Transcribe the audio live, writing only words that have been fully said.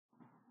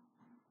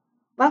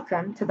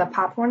Welcome to the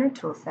Pop Warner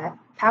Toolset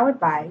powered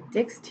by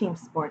Dick's Team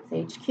Sports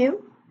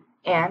HQ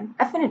and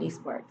Affinity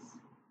Sports.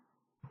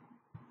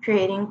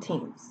 Creating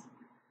teams.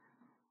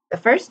 The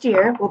first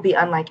year will be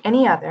unlike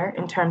any other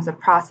in terms of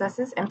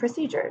processes and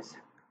procedures.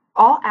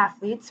 All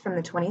athletes from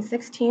the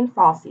 2016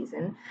 fall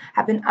season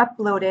have been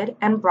uploaded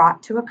and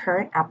brought to a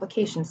current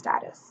application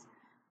status.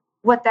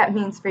 What that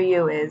means for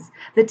you is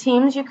the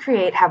teams you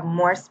create have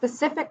more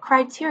specific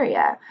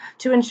criteria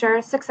to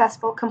ensure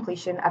successful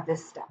completion of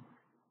this step.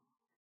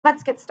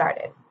 Let's get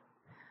started.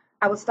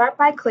 I will start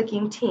by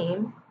clicking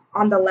Team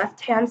on the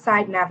left-hand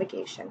side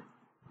navigation.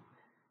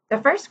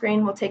 The first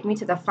screen will take me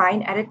to the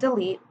Find, Edit,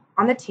 Delete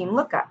on the Team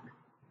Lookup.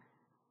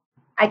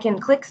 I can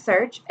click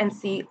Search and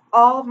see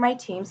all of my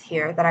teams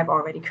here that I've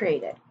already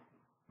created.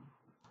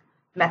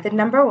 Method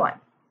number 1,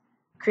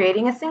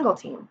 creating a single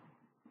team.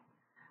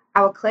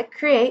 I will click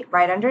Create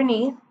right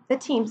underneath the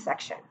Team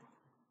section.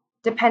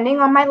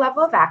 Depending on my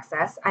level of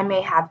access, I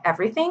may have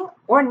everything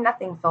or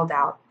nothing filled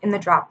out in the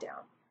drop-down.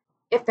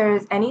 If there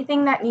is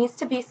anything that needs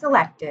to be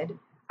selected,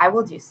 I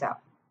will do so.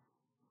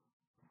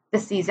 The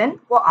season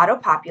will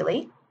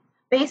auto-populate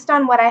based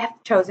on what I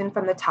have chosen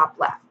from the top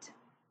left.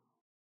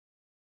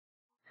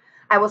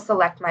 I will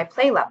select my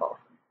play level.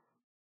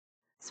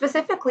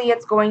 Specifically,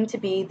 it's going to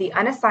be the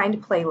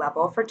unassigned play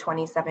level for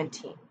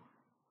 2017.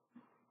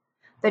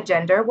 The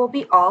gender will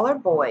be all or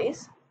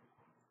boys,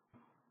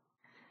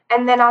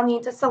 and then I'll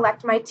need to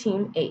select my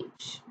team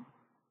age.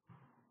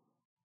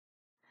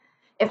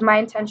 If my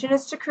intention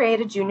is to create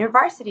a junior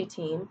varsity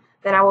team,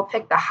 then I will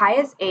pick the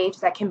highest age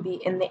that can be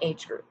in the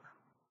age group.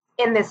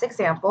 In this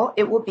example,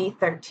 it will be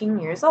 13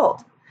 years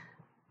old,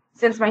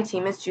 since my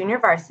team is junior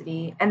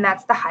varsity, and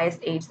that's the highest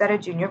age that a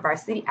junior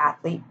varsity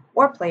athlete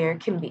or player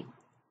can be.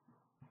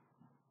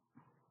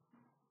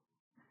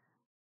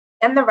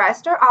 And the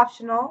rest are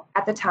optional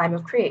at the time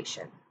of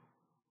creation.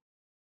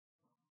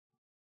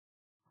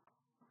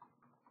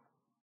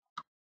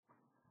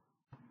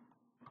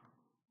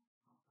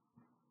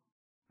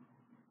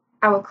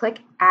 I will click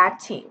Add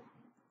Team.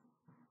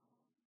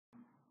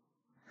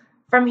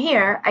 From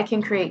here, I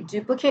can create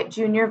duplicate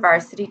junior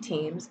varsity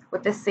teams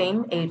with the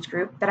same age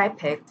group that I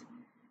picked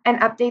and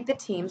update the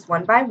teams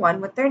one by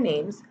one with their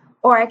names,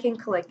 or I can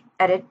click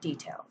Edit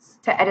Details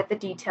to edit the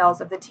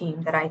details of the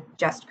team that I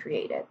just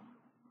created.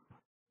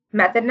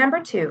 Method number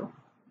 2,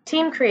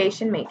 Team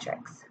Creation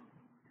Matrix.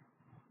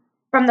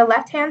 From the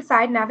left-hand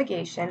side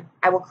navigation,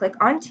 I will click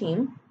on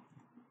Team.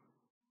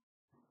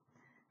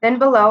 Then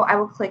below, I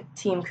will click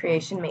Team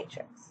Creation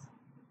Matrix.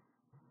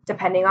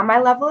 Depending on my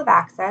level of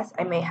access,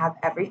 I may have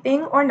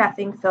everything or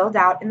nothing filled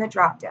out in the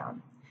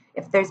drop-down.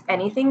 If there's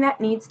anything that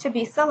needs to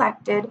be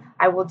selected,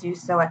 I will do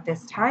so at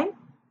this time.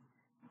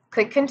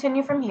 Click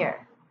Continue from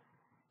here.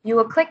 You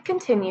will click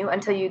Continue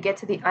until you get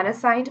to the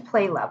unassigned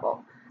play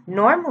level.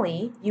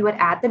 Normally, you would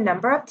add the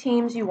number of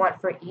teams you want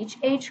for each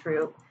age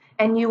group,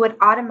 and you would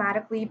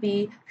automatically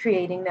be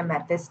creating them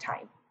at this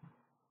time.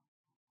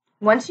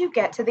 Once you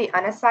get to the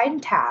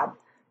unassigned tab,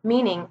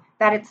 meaning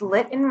that it's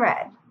lit in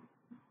red,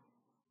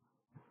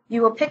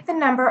 you will pick the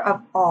number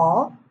of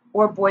all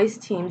or boys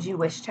teams you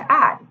wish to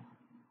add.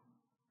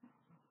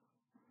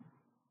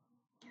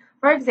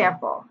 For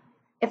example,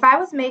 if I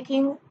was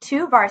making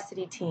 2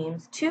 varsity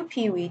teams, 2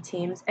 Pee-wee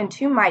teams, and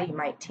 2 Mighty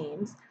Mite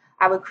teams,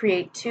 I would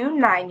create 2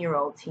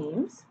 9-year-old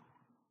teams,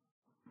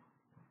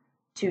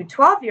 2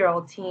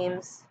 12-year-old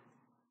teams,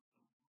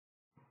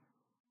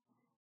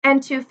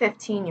 and 2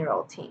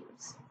 15-year-old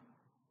teams.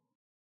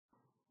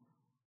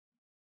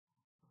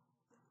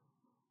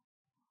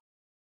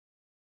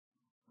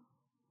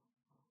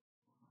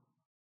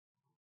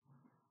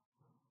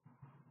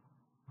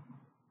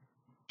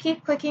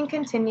 Keep clicking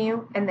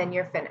Continue, and then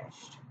you're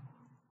finished.